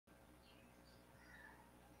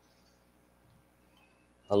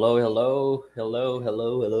Hello, hello, hello,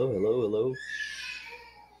 hello, hello, hello, hello.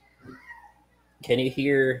 Can you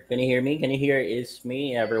hear me? Can you hear it's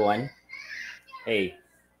me, everyone? Hey,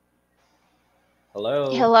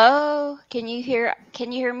 hello. Hello, can you hear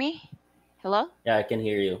me? Hello? Yeah, I can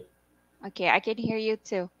hear you. Okay, I can hear you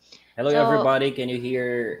too. Hello, So, everybody. Can you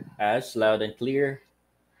hear us loud and clear?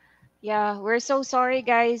 yeah, we're so sorry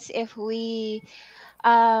guys if we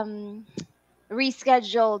um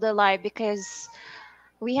reschedule the live because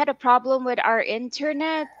we had a problem with our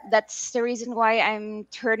internet. That's the reason why I'm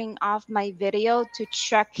turning off my video to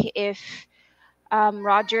check if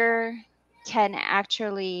Roger can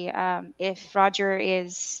actually if Roger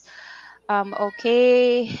is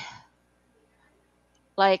okay.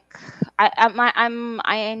 Like I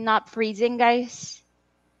am not freezing, guys.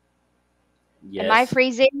 Am I Yes.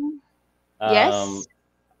 freezing? Um, Yes.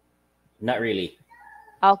 not really.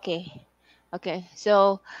 Okay. Okay.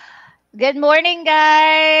 So good morning,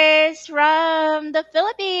 guys, from the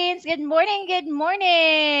Philippines. Good morning. Good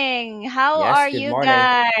morning. How Yes. are Good you morning.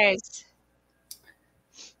 guys?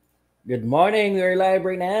 Good morning. We're live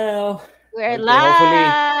right now. We're Okay.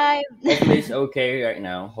 Hopefully, live. hopefully it's okay right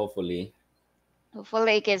now. Hopefully.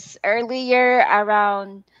 Hopefully, it's earlier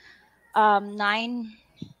around 9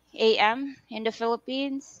 a.m. in the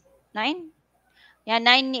Philippines. 9. Yeah,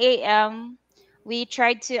 9 a.m. We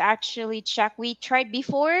tried to actually check. We tried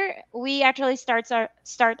before we actually start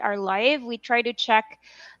our live. We try to check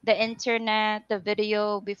the internet, the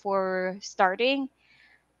video before starting.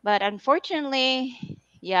 But unfortunately,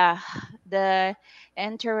 yeah, the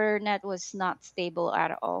internet was not stable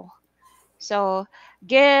at all. So,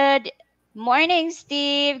 good morning,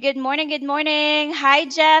 Steve. Good morning. Good morning. Hi,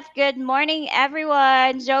 Jeff. Good morning,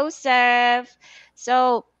 everyone. Joseph.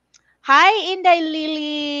 So, hi, Inday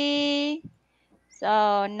Lily.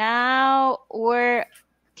 So now we're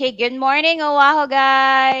okay. Good morning, Oahu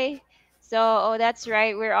guy. So, oh, that's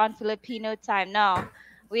right. We're on Filipino time. No,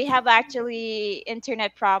 we have actually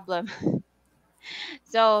internet problem.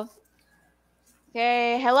 So,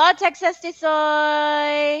 okay. Hello, Texas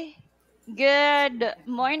Tisoy. Good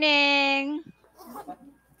morning.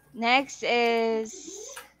 Next is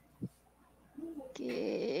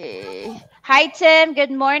okay. Hi, Tim.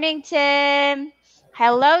 Good morning, Tim.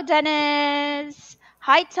 Hello, Dennis.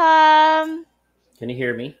 Hi, Tom. Can you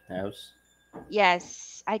hear me? House.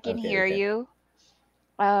 Yes, I can Okay. hear Okay. you.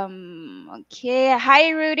 Okay. Hi,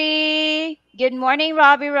 Rudy. Good morning,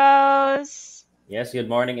 Robbie Rose. Yes. Good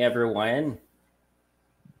morning, everyone.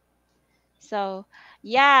 So,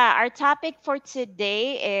 yeah, our topic for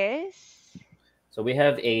today is So we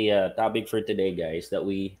have a topic for today, guys, that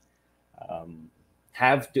we um,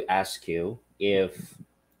 have to ask you if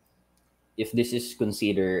this is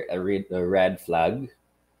considered a red flag.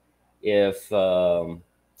 If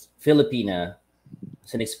Filipina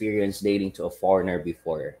has an experience dating to a foreigner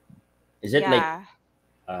before, is it like yeah,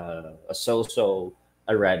 a so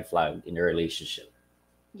a red flag in a relationship?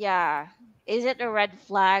 yeah. Is it a red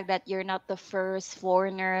flag that you're not the first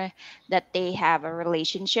foreigner that they have a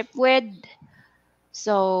relationship with?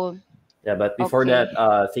 So, Yeah, but before okay.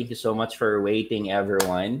 that, thank you so much for waiting,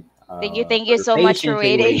 everyone. Thank you For so much for patiently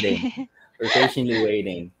waiting. waiting. For patiently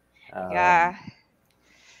waiting. Yeah.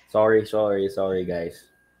 Sorry, guys.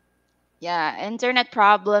 Yeah, internet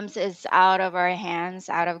problems is out of our hands,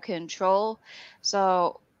 out of control.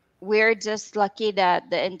 So we're just lucky that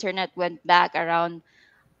the internet went back around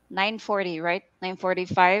 9:40, right?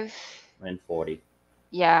 9:45. 9:40.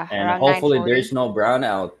 Yeah, And around hopefully there's 9:40. no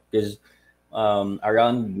brownout because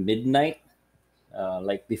around midnight,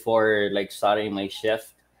 like before like starting my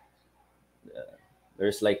shift,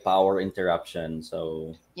 there's like power interruption.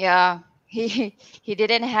 So Yeah. He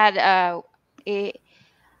didn't had he,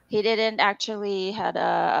 he didn't actually had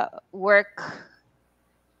a work.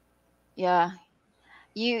 Yeah.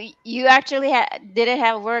 You actually didn't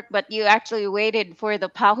have work, but you actually waited for the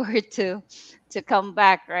power to come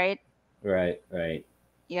back, right? right, right.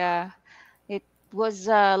 Yeah. It was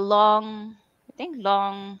a long, I think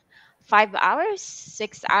long 5 hours,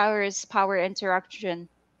 6 hours power interruption.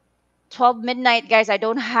 12 midnight, guys. I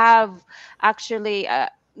don't have actually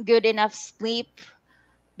good enough sleep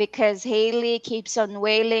because Haley keeps on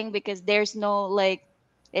wailing because there's no like,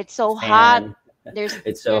 it's so hot. And There's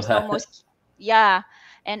it's so there's no hot. most, yeah.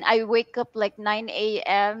 And I wake up like 9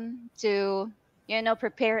 a.m. to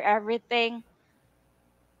prepare everything.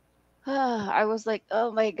 I was like,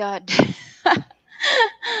 oh my god.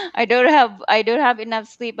 I don't have enough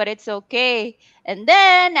sleep, but it's okay. And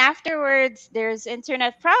then afterwards there's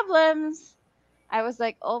internet problems. I was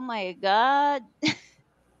like, oh my god,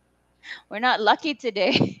 we're not lucky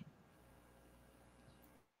today.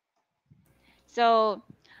 So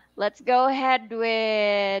Let's go ahead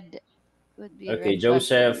with would be Okay, red flag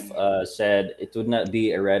for Joseph me. said it would not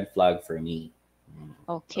be a red flag for me. Mm,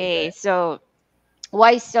 okay. Okay, so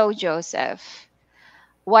why so, Joseph?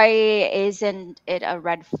 Why isn't it a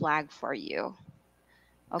red flag for you?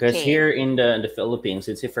 Because Okay. here in the Philippines,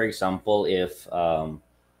 let's say for example, if um,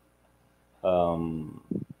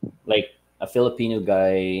 like a Filipino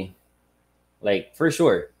guy, like for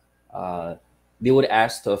sure, uh, they would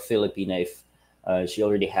ask to a Filipina if she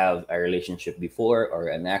already have a relationship before or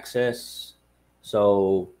an access.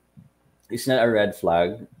 So it's not a red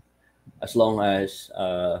flag as long as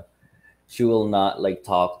she will not like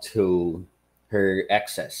talk to her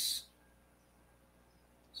exes.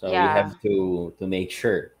 So you Yeah. have to make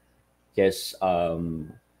sure because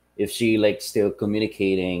if she like still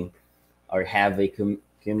communicating or have a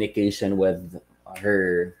communication with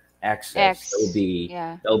her exes, X.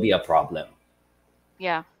 Yeah. that will be a problem.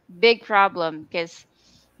 Yeah. Big problem because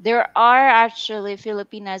there are actually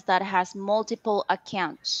Filipinas that has multiple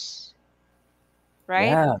accounts,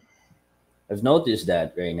 right? Yeah, I've noticed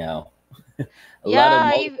that right now. A lot of Yeah,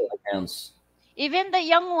 multiple accounts. even the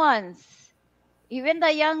young ones. Even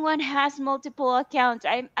the young one has multiple accounts.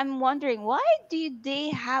 I'm wondering why do they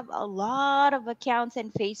have a lot of accounts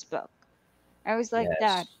in Facebook? I was like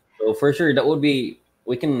that. Yes. So for sure, that would be,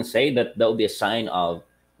 we can say that that would be a sign of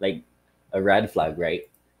like a red flag, right?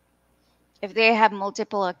 If they have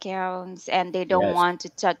multiple accounts and they don't Yes. want to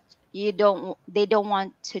touch they don't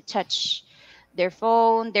want to touch their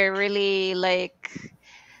phone, they're really like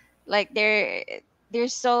they're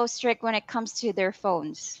so strict when it comes to their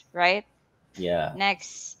phones, right? Yeah.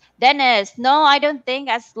 Next, Dennis. No, I don't think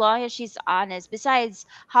as long as she's honest. Besides,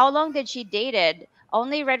 how long did she dated?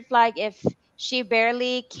 Only red flag if she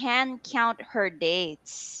barely can count her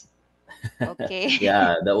dates. Okay.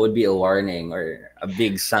 Yeah, that would be a warning or a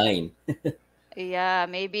big sign. Yeah,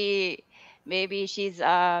 maybe she's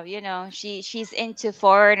she's into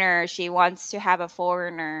foreigner. She wants to have a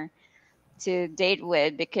foreigner to date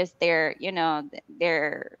with because they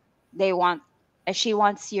want she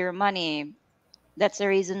wants your money. That's the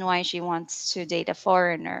reason why she wants to date a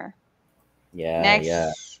foreigner. Yeah,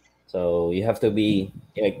 yeah. Next. So you have to be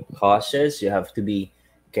like, cautious. You have to be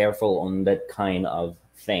careful on that kind of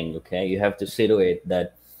thing. Okay, you have to see to it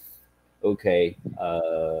that okay,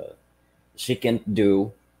 she can't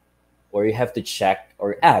do, or you have to check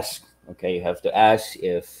or ask. Okay, you have to ask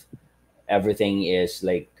if everything is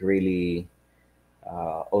like really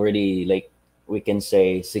already like we can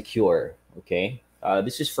say secure. Okay,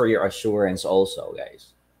 this is for your assurance also,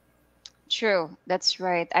 guys. True, that's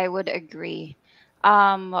right. I would agree.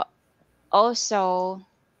 Um Also,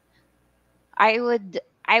 I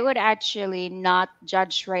would actually not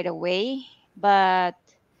judge right away, but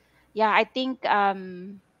yeah, I think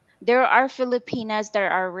there are Filipinas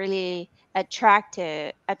that are really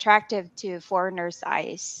attractive to foreigners'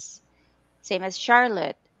 eyes. Same as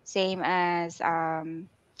Charlotte, same as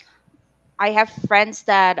I have friends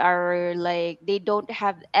that are like they don't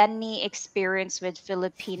have any experience with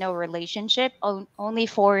Filipino relationship, only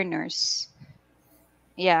foreigners.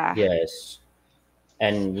 Yeah. Yes,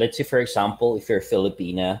 and let's say for example, if you're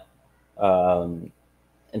Filipina, um,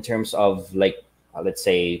 in terms of like let's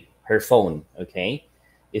say her phone, okay,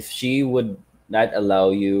 if she would not allow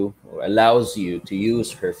you or allows you to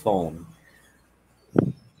use her phone,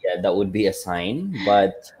 yeah, that would be a sign.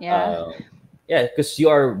 But Yeah. yeah, because you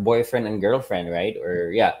are boyfriend and girlfriend, right?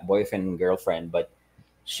 Or yeah, boyfriend and girlfriend, but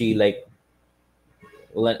she like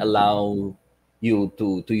won't allow you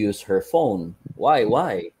to use her phone. Why?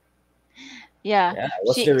 Yeah. Yeah,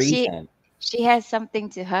 what's She the she reason? she has something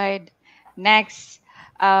to hide. Next,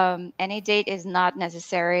 any date is not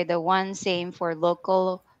necessary. The one same for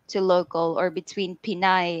local to local or between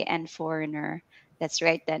Pinay and foreigner. That's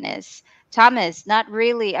right, Dennis. Thomas, not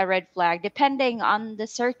really a red flag, depending on the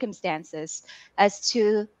circumstances as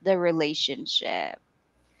to the relationship.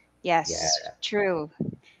 Yeah, Yes, true.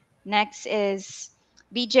 Next is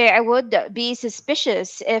BJ. I would be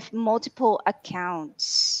suspicious if multiple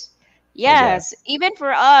accounts. yeah, Yes, even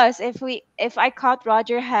for us, if I caught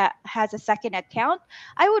Roger has a second account,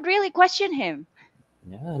 I would really question him.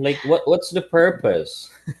 yeah. Like what's the purpose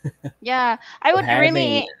Yeah, I of would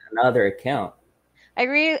having really another account?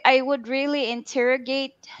 I would really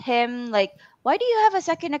interrogate him like, why do you have a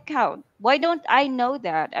second account? Why don't I know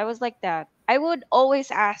that? I was like that. I would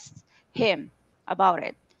always ask him about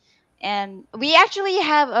it. And we actually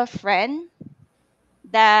have a friend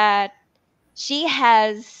that she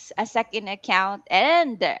has a second account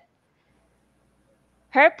and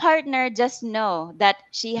her partner just know that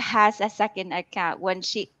she has a second account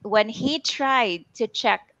when he tried to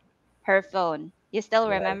check her phone. You still Yeah,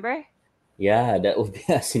 remember? yeah, that would be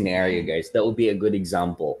a scenario, guys. That would be a good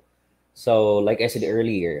example. So, like I said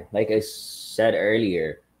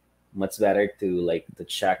earlier, much better to like to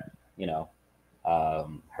check, you know,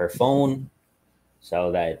 her phone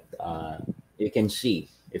so that you can see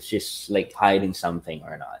if she's like hiding something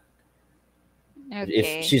or not.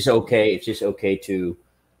 If Okay. she's okay, if she's okay to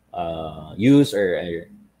use, or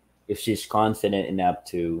if she's confident enough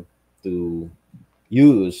to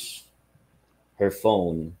use her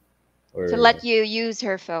phone, To or let you use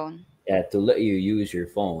her phone. yeah, to let you use your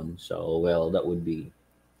phone. So well, that would be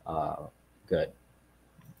uh, good.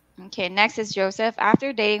 Okay, next is Joseph.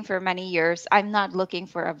 After dating for many years, I'm not looking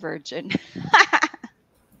for a virgin.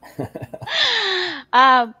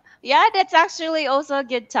 um, yeah, that's actually also a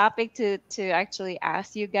good topic to actually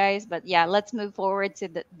ask you guys. But yeah, let's move forward to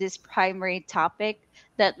this primary topic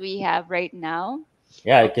that we have right now.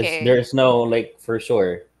 Yeah, because Okay, there's no like for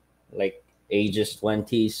sure, like ages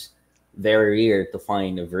 20s, very rare to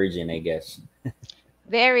find a virgin, I guess.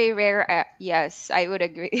 very rare. Yes, I would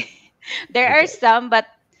agree. There are Okay. some, but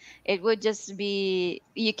it would just be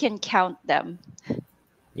you can count them.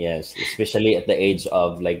 Yes, especially at the age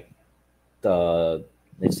of like the,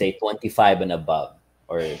 let's say, 25 and above,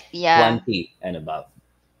 or Yeah, 20 and above.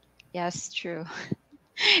 yes, true.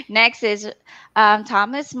 Next is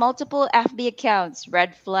Thomas, multiple FB accounts,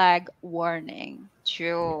 red flag warning.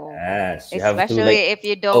 True. Yes, you have to like, Especially if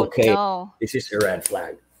you don't okay, know. this is a red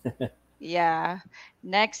flag. Yeah.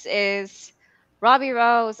 Next is Robbie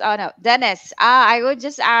Rose. Oh no, Dennis. I would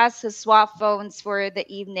just ask to swap phones for the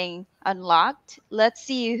evening unlocked. Let's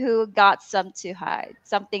see who got something to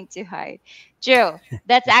hide. True.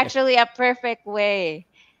 That's actually a perfect way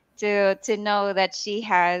to know that she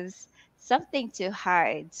has something to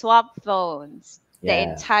hide. Swap phones the Yeah,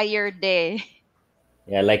 entire day.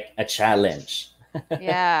 yeah, like a challenge.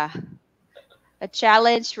 Yeah. A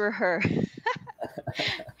challenge for her.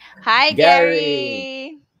 Hi Gary.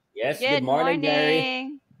 Gary. Yes, good Good morning, Gary.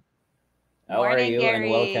 morning. How are Morning, you? And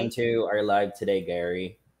welcome Gary. to our live today,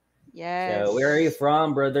 Gary. So, where are you Yes.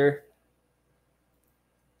 from, brother?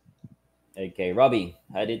 Okay, Robbie.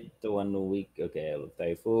 Had it to 1 week. Okay,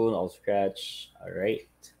 typhoon, all scratch. All right.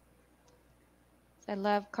 I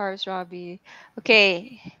love cars, Robbie.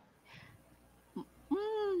 Okay.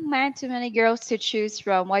 Man, too many girls to choose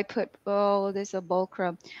from. Why put? Oh, there's a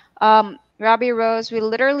bulcrum. Robbie Rose. We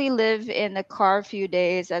literally live in the car a few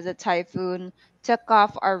days as a typhoon took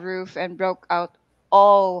off our roof and broke out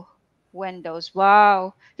all windows.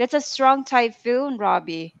 Wow, that's a strong typhoon,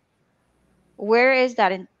 Robbie. Where is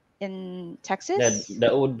that in That Texas?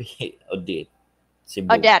 that would be Odette,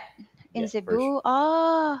 Cebu. Odette in Yeah, for sure. Cebu.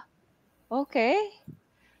 Ah, okay.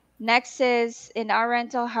 Next is in our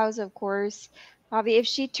rental house, of course. Bobby, if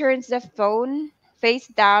she turns the phone face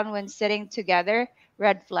down when sitting together,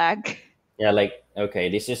 red flag. Yeah, like, okay,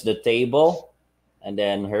 this is the table, and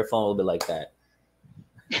then her phone will be like that.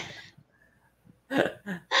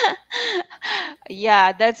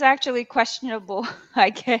 Yeah, that's actually questionable, I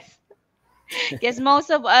guess. Because most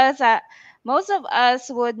of us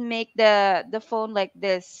would make the phone like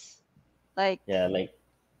this, like Yeah, like,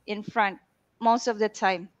 in front most of the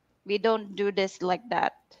time. We don't do this like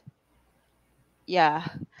that. Yeah.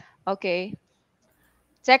 Okay.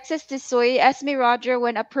 Texas to soy, ask me Roger,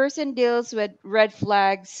 when a person deals with red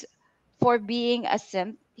flags for being a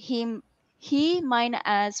simp, he might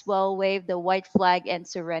as well wave the white flag and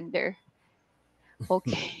surrender.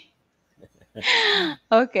 Okay.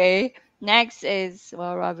 Okay. Next is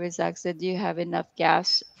well, Robert Sachs said, do you have enough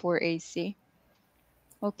gas for AC?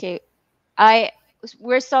 Okay. I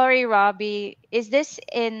we're sorry, Robbie. Is this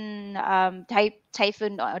in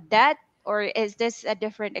Typhoon that, or is this a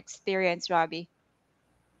different experience, Robbie?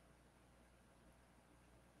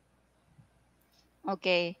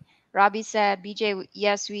 Okay. Robbie said, BJ,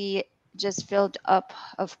 yes, we just filled up,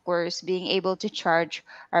 of course. Being able to charge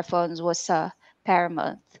our phones was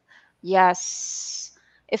paramount. Yes.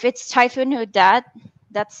 If it's Typhoon Hudat,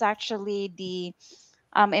 that's actually the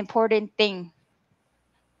important thing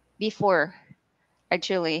before,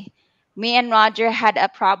 actually. Me and Roger had a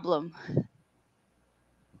problem.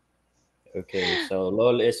 okay, so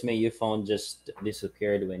lol Isme, your phone just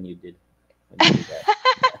disappeared when you did that.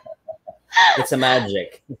 It's a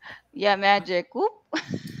magic. Yeah, magic. Whoop.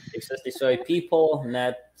 It says destroy people,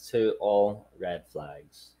 not to all red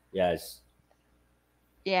flags. Yes.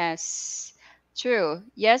 Yes, true.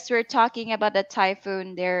 Yes, we're talking about the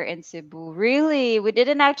typhoon there in Cebu. Really? We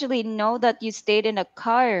didn't actually know that you stayed in a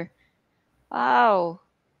car. Wow.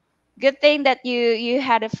 Good thing that you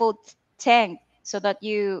had a full tank so that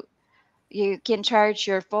you can charge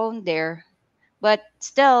your phone there. But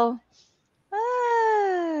still,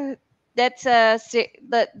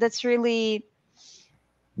 that's really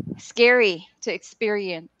scary to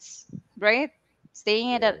experience, right? Staying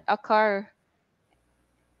in Yeah. a car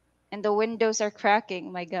and the windows are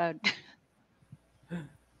cracking. My God.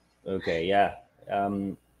 Okay. Yeah.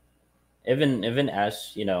 Um, even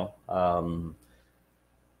as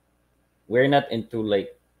we're not into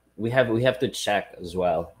like we have to check as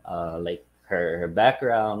well, like her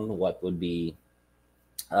background, what would be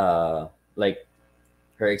like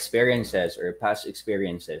her experiences or past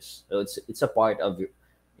experiences. So it's a part of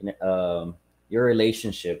your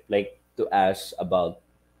relationship, like to ask about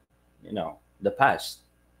the past,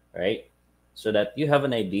 right? So that you have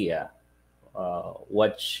an idea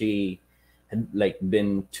what she had like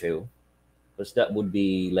been to, because that would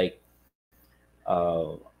be like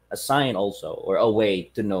uh, a sign also, or a way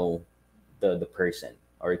to know the person,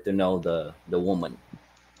 or to know the woman.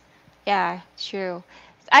 Yeah, true.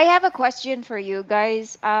 I have a question for you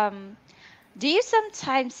guys. Do you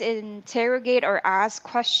sometimes interrogate or ask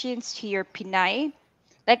questions to your Pinay?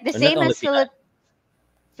 Like the And not same only as Pinay.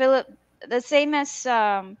 Philip, the same as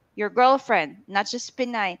your girlfriend, not just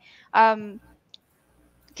Pinay. Um,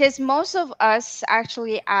 because most of us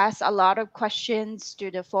actually ask a lot of questions to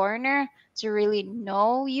the foreigner to really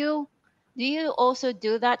know you. Do you also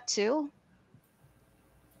do that too?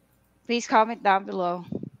 Please comment down below.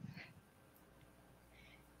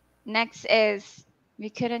 Next is we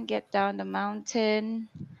couldn't get down the mountain.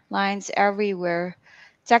 Lines everywhere.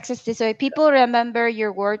 Texas this way. People remember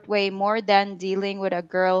your worth way more than dealing with a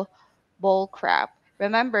girl bull crap.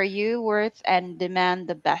 Remember you worth and demand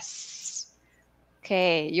the best.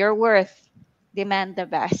 Okay, your worth, demand the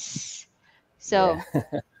best. Yeah. So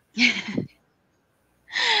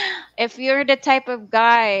if you're the type of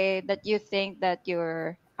guy that you think that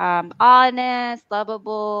you're honest,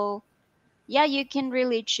 lovable, yeah, you can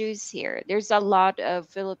really choose here. There's a lot of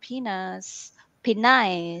Filipinas,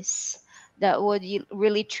 Pinays that would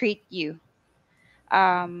really treat you.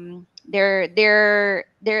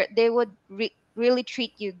 They would really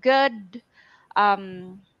treat you good.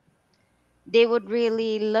 Um, they would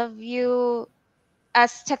really love you.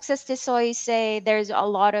 As Texas Tisoy say, there's a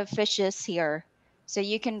lot of fishes here, so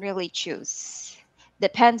you can really choose.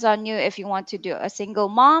 Depends on you if you want to do a single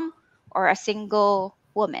mom or a single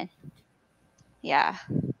woman. Yeah,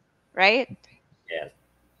 right. Yeah.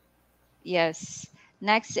 Yes.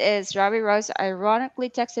 Next is Robbie Rose. Ironically,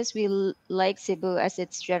 Texas, we like Cebu as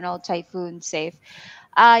it's general typhoon safe.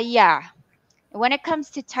 Yeah. When it comes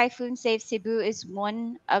to typhoon safe, Cebu is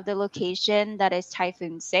one of the location that is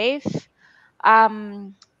typhoon safe.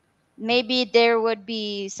 Um, Maybe there would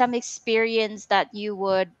be some experience that you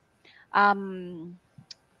would um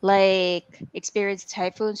like experience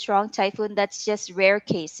typhoon, strong typhoon. That's just rare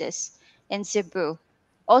cases in Cebu.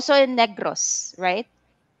 Also in Negros, right?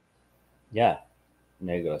 Yeah.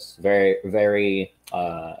 Negros, very very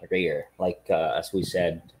rare, like as we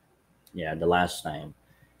said, yeah, the last time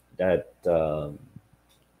that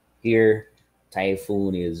here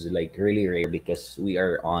typhoon is like really rare because we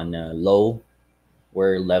are on a lower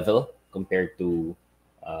level compared to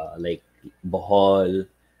like Bohol,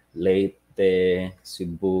 Leyte,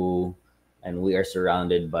 Cebu, and we are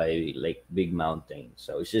surrounded by like big mountains.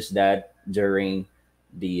 So it's just that during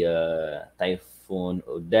the typhoon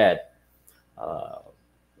Odette, uh,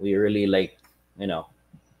 we really like, you know,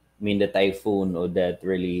 I mean the typhoon Odette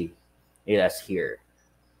really hit us here.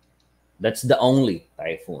 That's the only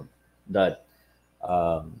typhoon that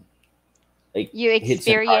um, like You hit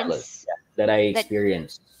San Carlos, experience yeah, that I that.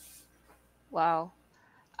 experienced. Wow.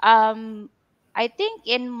 Um, I think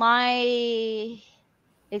in my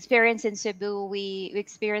experience in Cebu, we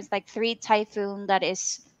experienced like three typhoon that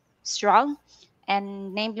is strong,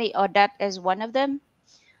 and namely Odette is one of them.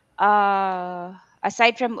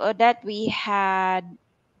 Aside from Odette, we had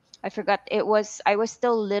I forgot I was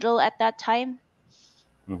still little at that time.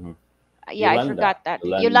 Hmm. Yeah, I Yolanda, forgot that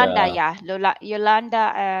Yolanda. Yolanda, Yeah,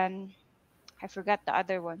 Yolanda, and I forgot the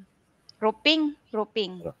other one. Roping,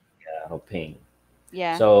 Roping. yeah, Hoping.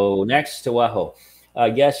 Yeah. So next to Waho.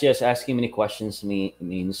 Yes, yes, asking many questions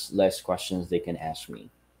means less questions they can ask me.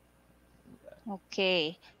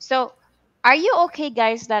 Okay. So, are you okay,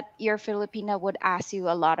 guys, that your Filipina would ask you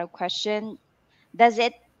a lot of questions? Does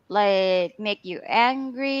it like make you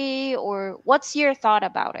angry, or what's your thought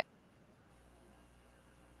about it?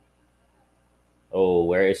 Oh,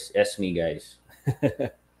 where is Esme, guys?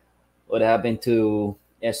 What happened to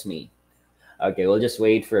Esme? Okay, we'll just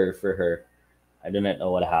wait for her. I do not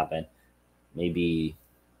know what happened. Maybe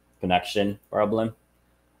connection problem.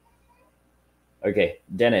 Okay,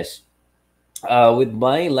 Dennis. With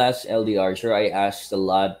my last LDR, sure, I asked a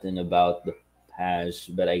lot and about the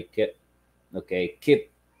past, but Okay,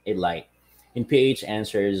 keep it light. In PH,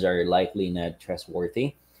 answers are likely not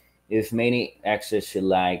trustworthy. If many exes you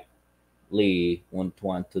likely won't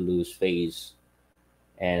want to lose face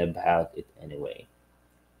and about it anyway.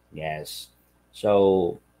 Yes.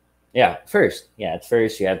 So yeah, at first you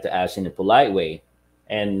have to ask in a polite way,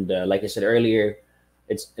 and like I said earlier,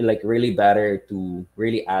 it's like really better to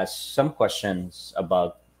really ask some questions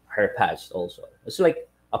about her past. Also, it's like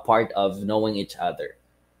a part of knowing each other.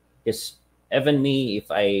 Because even me,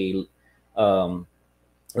 if I um,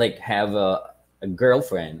 like have a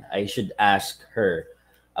girlfriend, I should ask her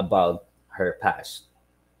about her past,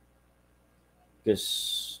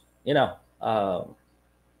 because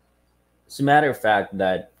it's a matter of fact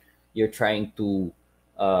that you're trying to,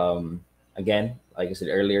 again, like I said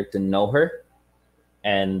earlier, to know her,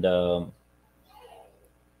 and to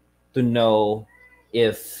know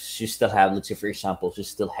if she still have, let's say for example, she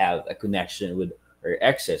still have a connection with her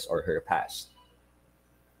exes or her past.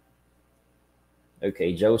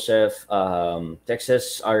 Okay, Joseph,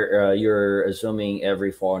 Texas, are you're assuming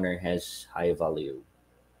every foreigner has high value.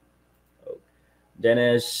 Oh.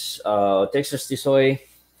 Dennis, Texas Tisoy,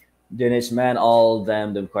 Dennis, man, all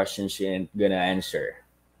them questions she ain't gonna answer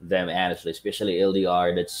them honestly, especially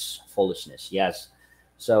LDR. That's foolishness. Yes,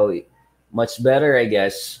 so much better, I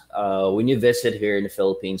guess, when you visit here in the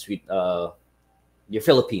Philippines with your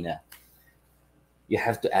Filipina, you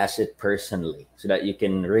have to ask it personally so that you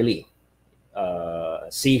can really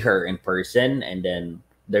see her in person, and then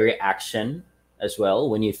the reaction as well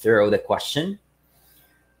when you throw the question,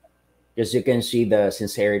 because you can see the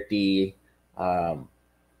sincerity um,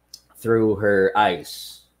 through her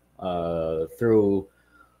eyes, through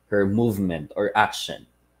her movement or action.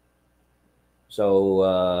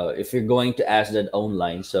 So if you're going to ask that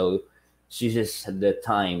online, so she just had the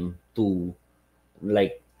time to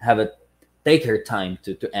like have it, take her time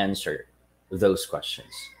to answer those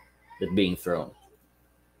questions that being thrown.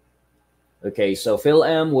 Okay, so Phil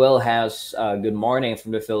M. Will has good morning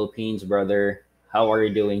from the Philippines, brother. How are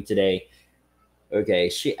you doing today? Okay,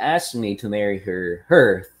 she asked me to marry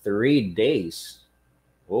her 3 days.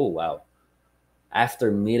 Oh wow. After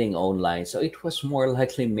meeting online, so it was more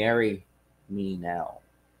likely marry me now.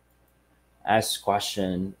 Ask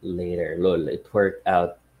question later. Lol, it worked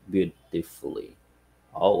out beautifully.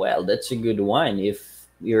 Oh well, that's a good one. If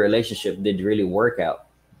your relationship did really work out.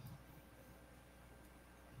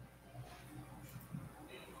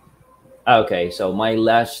 Okay, so my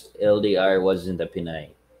last LDR was in the Pinay.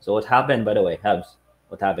 So what happened, by the way, Habs?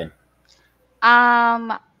 What happened?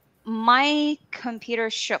 Um, my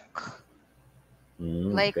computer shook,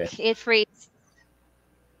 Okay. like it freezed.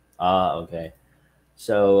 Ah, okay.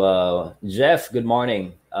 So Jeff, good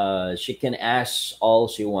morning. She can ask all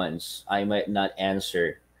she wants. I might not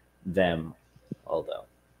answer them, although.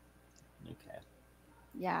 Okay.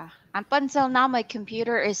 Yeah. Up until now, my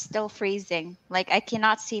computer is still freezing. Like I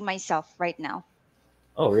cannot see myself right now.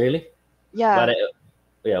 Oh, really? But Yeah.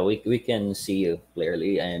 yeah, we can see you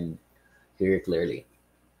clearly and hear you clearly.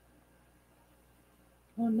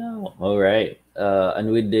 Oh no. All right. And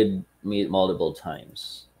we did meet multiple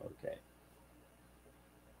times. Okay.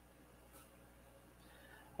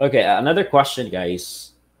 Okay. Another question,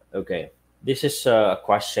 guys. Okay. This is a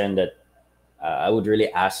question that I would really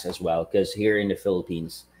ask as well, because here in the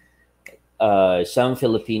Philippines, some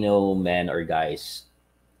Filipino men or guys,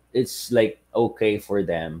 it's like okay for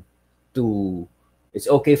them to, it's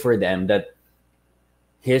okay for them that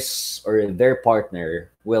his or their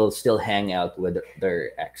partner will still hang out with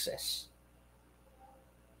their exes.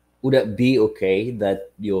 Would it be okay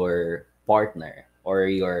that your partner or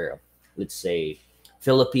your, let's say,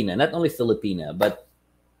 Filipina, not only Filipina, but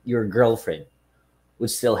your girlfriend would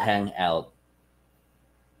still hang out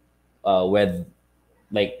with,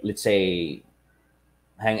 like, let's say,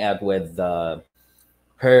 hang out with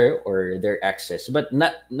her or their exes, but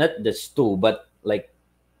not just two, but like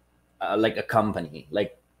a company,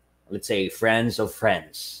 like let's say friends of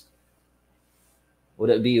friends. Would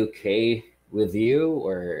it be okay with you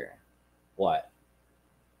or what?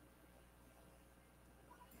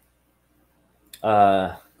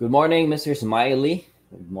 Good morning, Mr. Smiley.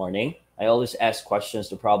 Good morning. I always ask questions.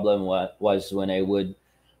 The problem was when I would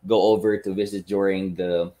go over to visit during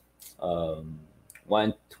the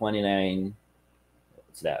 129.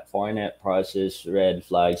 What's that? Foreign process, red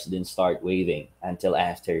flags didn't start waving until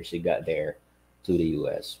after she got there to the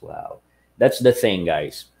US. Wow. That's the thing,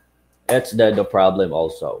 guys. That's the problem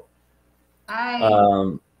also. I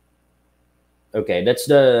Um, okay, that's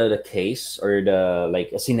the case or the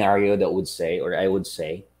like a scenario that would say, or I would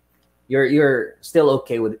say, you're still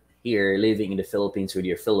okay with here living in the Philippines with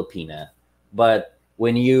your Filipina, but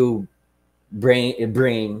when you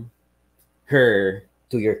bring her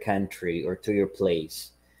to your country or to your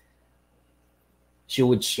place, she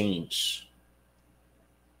would change.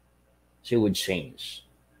 She would change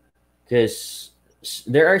because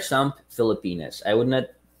there are some Filipinas. I would not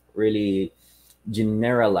really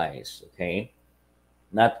generalize. Okay,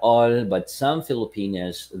 not all, but some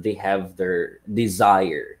Filipinas, they have their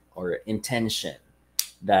desire or intention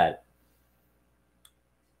that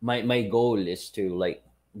my goal is to like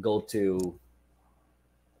go to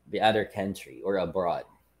the other country or abroad.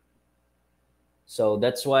 So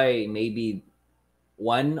that's why maybe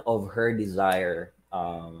one of her desire,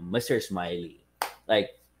 Mr. Smiley,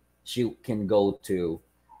 like she can go to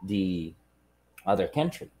the other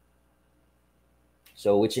country.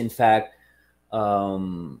 So which in fact,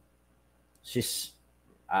 um, she's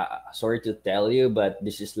sorry to tell you, but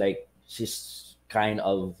this is like she's kind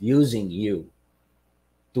of using you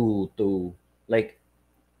to like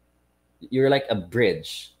you're like a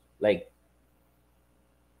bridge. Like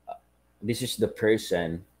this is the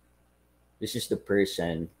person, this is the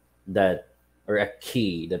person that or a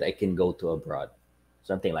key that I can go to abroad,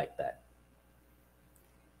 something like that.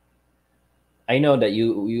 I know that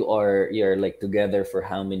you're like together for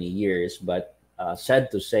how many years, but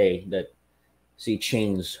sad to say that she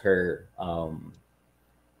changed her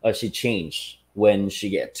she changed when she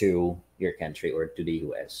get to your country or to the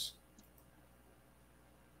US.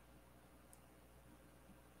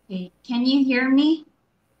 Okay, can you hear me?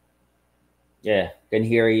 Yeah, can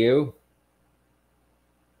hear you.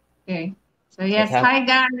 Okay. So What yes, happened?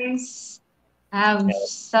 hi guys. I have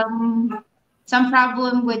some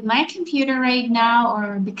problem with my computer right now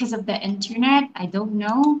or because of the internet. I don't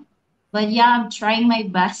know. But yeah, I'm trying my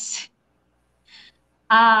best.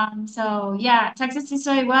 So yeah, Texas is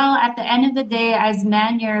so well, at the end of the day, as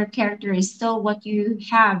man, your character is still what you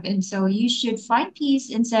have. And so you should find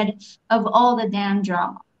peace instead of all the damn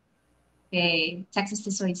drama. Okay. Texas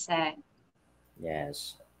is what said.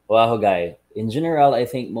 Yes. Wow, guy. In general, I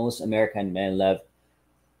think most American men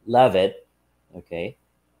love it. Okay.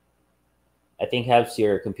 I think helps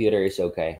your computer is okay.